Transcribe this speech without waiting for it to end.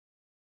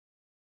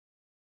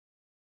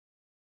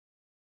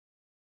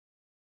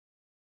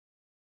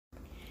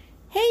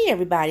Hey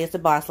everybody, it's the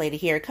Boss Lady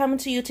here, coming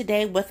to you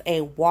today with a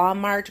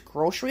Walmart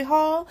grocery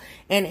haul.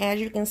 And as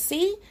you can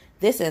see,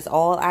 this is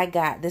all I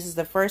got. This is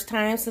the first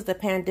time since the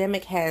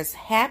pandemic has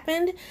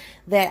happened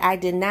that I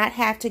did not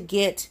have to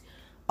get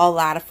a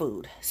lot of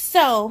food.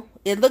 So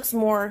it looks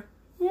more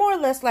or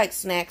less like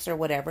snacks or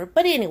whatever.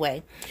 But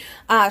anyway,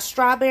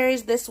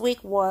 strawberries this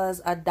week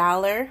was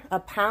 $1 a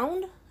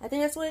pound. I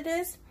think that's what it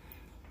is.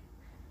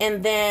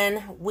 And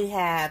then we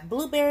have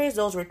blueberries.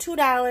 Those were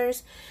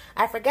 $2.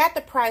 I forgot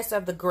the price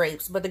of the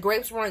grapes, but the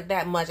grapes weren't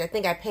that much. I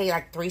think I paid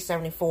like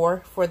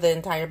 $3.74 for the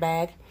entire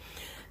bag.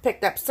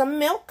 Picked up some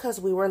milk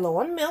because we were low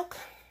on milk.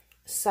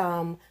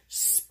 Some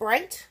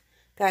Sprite.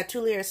 Got a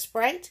 2-liter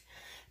Sprite.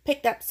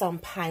 Picked up some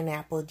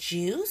pineapple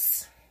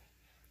juice.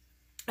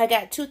 I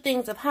got 2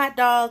 things of hot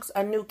dogs,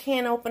 a new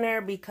can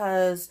opener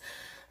because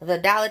the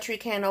Dollar Tree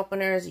can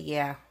openers,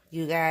 yeah,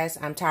 you guys,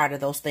 I'm tired of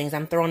those things.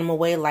 I'm throwing them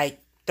away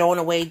like throwing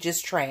away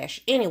just trash.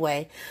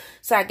 Anyway,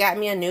 so I got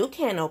me a new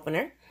can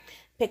opener.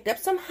 Picked up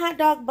some hot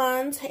dog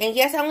buns. And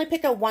yes, I only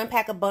picked up 1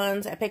 pack of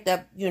buns. I picked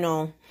up,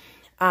 2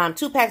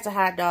 packs of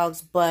hot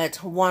dogs, but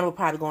 1 will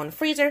probably go in the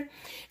freezer.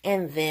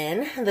 And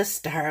then, the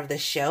star of the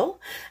show,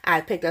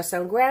 I picked up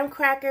some graham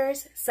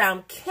crackers,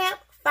 some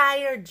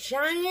Campfire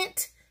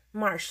Giant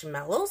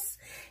marshmallows,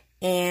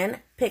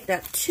 and picked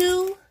up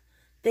 2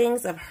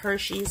 things of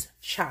Hershey's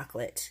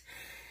chocolate.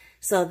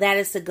 So that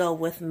is to go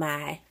with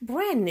my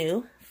brand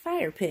new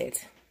fire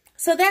pit.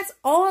 So that's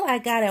all I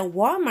got at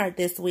Walmart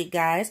this week,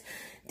 guys.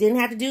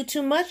 Didn't have to do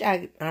too much.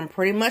 I'm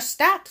pretty much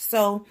stocked.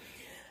 So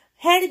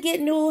had to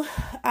get new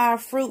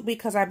fruit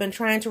because I've been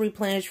trying to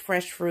replenish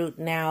fresh fruit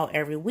now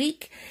every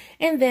week.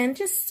 And then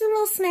just some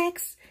little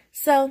snacks.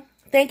 So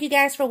thank you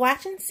guys for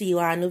watching. See you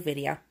on a new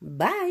video.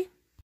 Bye.